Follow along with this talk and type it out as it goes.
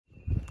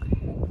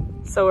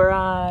So we're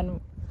on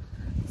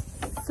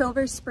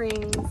Silver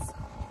Springs.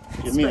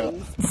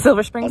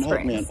 Silver Springs.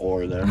 Unhook me an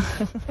oar there.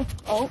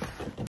 Oh.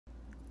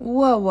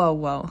 Whoa, whoa,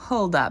 whoa.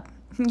 Hold up.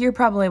 You're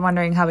probably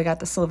wondering how we got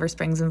to Silver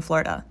Springs in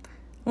Florida.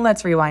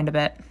 Let's rewind a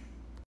bit.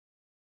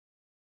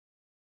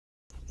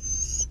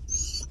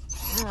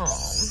 Oh,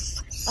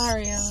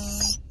 Aria.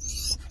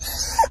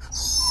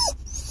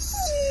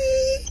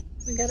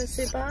 We gotta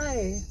say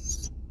bye.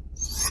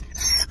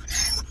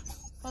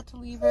 About to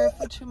leave her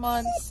for 2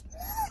 months.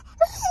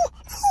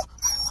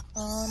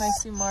 Oh, and I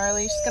see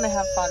Marley. She's gonna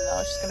have fun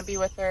though. She's gonna be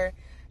with her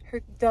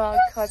dog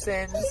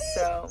cousins,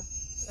 so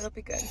it'll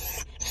be good.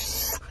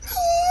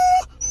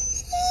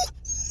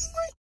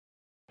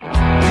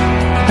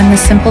 When the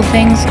simple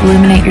things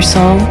illuminate your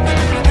soul,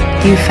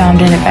 you've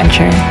found an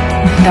adventure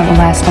that will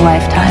last a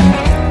lifetime.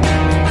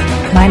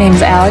 My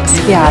name's Alex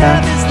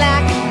Spiotto.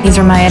 These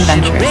are my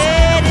adventures.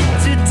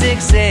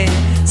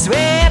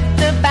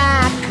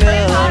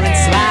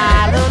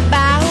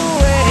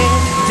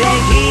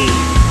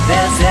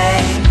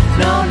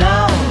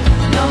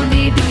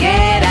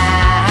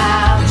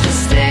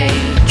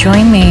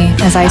 Join me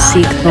as I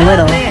seek the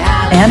little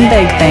and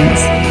big things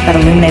that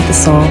illuminate the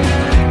soul.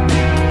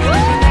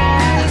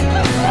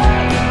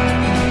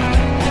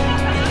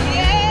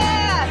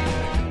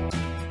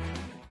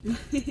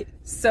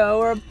 So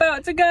we're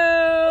about to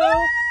go.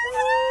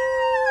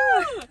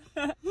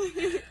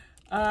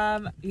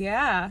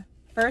 Yeah.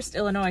 First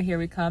Illinois, here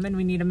we come, and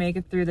we need to make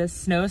it through this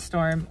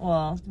snowstorm.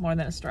 Well, more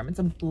than a storm, it's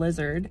a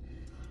blizzard.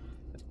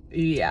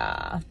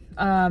 Yeah.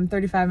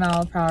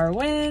 35-mile-per-hour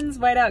winds,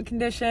 whiteout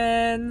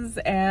conditions,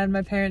 and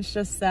my parents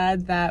just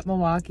said that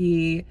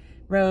Milwaukee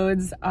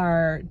roads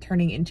are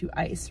turning into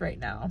ice right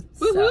now.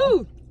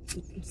 Woohoo!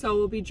 So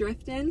we'll be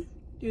drifting,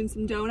 doing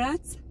some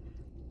donuts.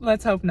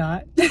 Let's hope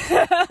not.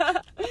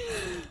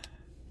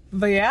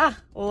 But yeah,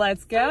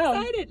 let's go.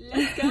 I'm excited.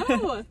 Let's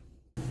go.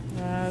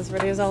 As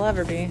ready as I'll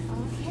ever be.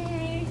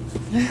 Okay.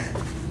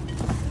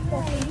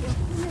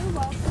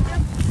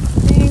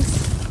 Thanks.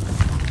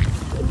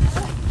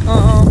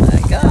 Oh my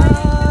god.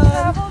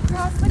 Travel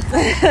across the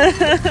country.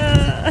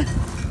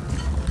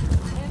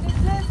 In a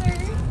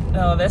desert.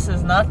 No, this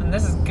is nothing.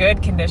 This is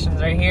good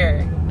conditions right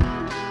here.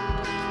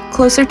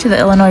 Closer to the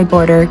Illinois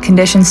border,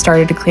 conditions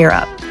started to clear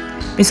up.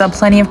 We saw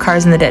plenty of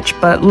cars in the ditch,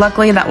 but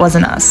luckily that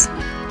wasn't us.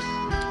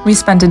 We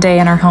spent a day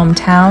in our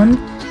hometown,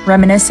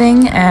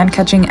 reminiscing and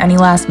catching any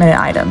last-minute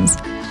items.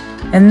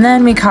 And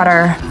then we caught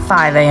our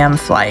 5 a.m.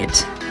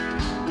 flight.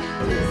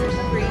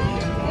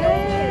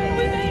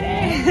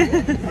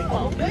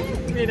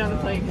 Made on the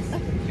plate.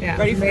 Yeah.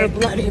 Ready for a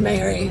Bloody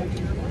Mary.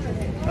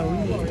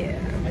 Oh yeah,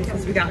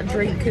 because we got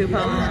drink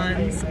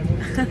coupons.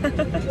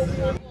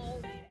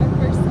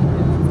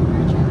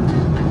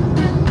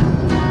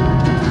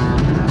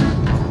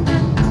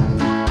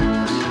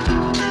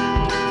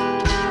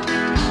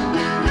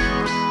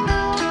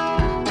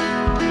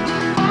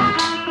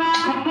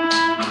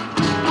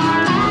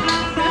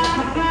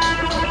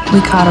 We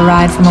caught a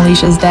ride from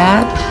Alicia's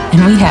dad,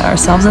 and we had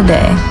ourselves a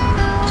day.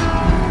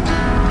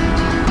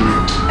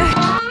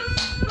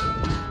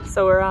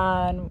 So we're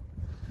on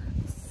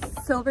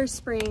Silver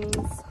Springs.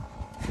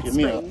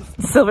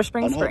 Silver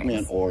Springs. Unhook me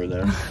an oar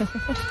there.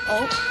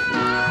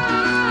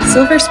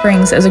 Silver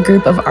Springs is a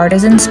group of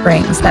artisan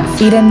springs that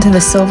feed into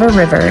the Silver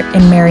River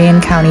in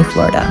Marion County,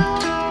 Florida.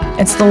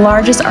 It's the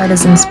largest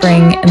artisan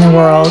spring in the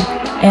world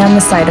and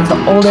the site of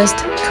the oldest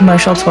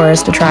commercial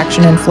tourist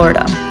attraction in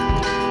Florida.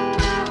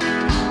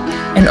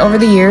 And over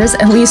the years,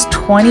 at least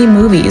 20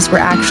 movies were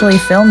actually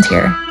filmed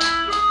here.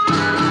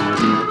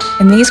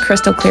 In these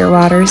crystal clear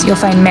waters, you'll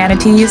find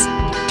manatees,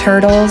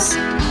 turtles,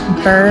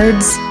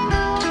 birds,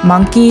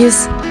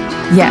 monkeys,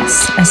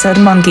 yes, I said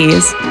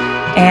monkeys,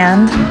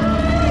 and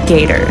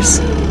gators.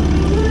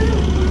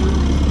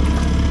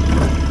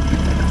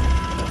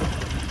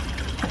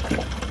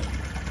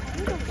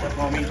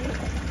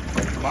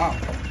 Mom.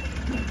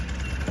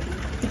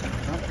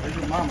 Where's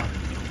your mama?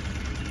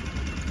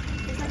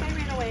 Looks like I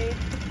ran away.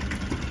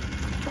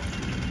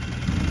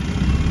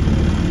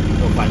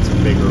 We'll find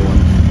some bigger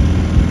ones.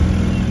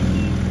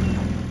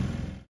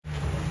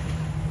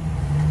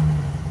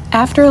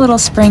 After a little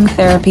spring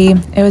therapy,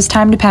 it was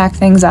time to pack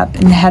things up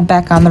and head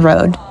back on the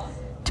road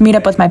to meet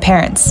up with my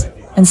parents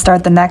and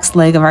start the next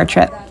leg of our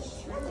trip.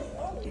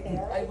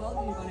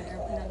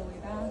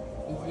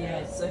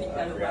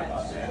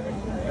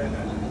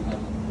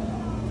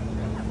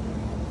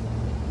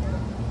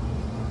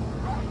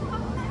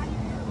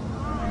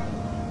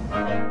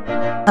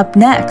 Up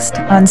next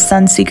on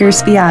Sunseeker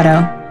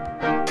Spiotto,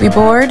 we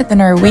board the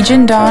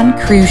Norwegian Dawn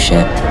cruise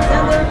ship.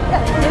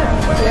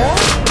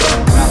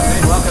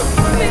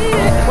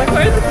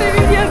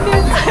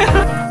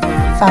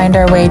 Find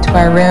our way to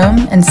our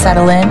room and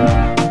settle in,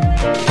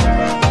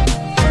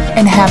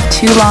 and have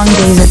 2 long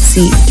days at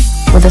sea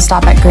with a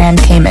stop at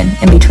Grand Cayman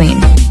in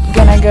between.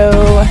 Gonna go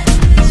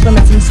swim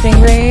with some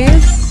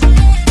stingrays.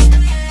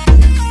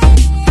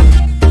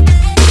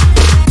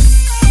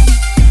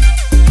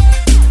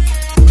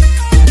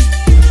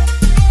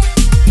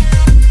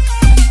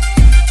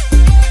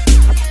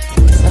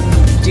 Some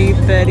Jeep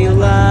Betty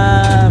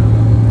Love.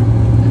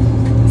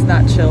 It's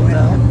not chilled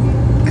though.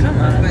 Come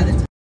on.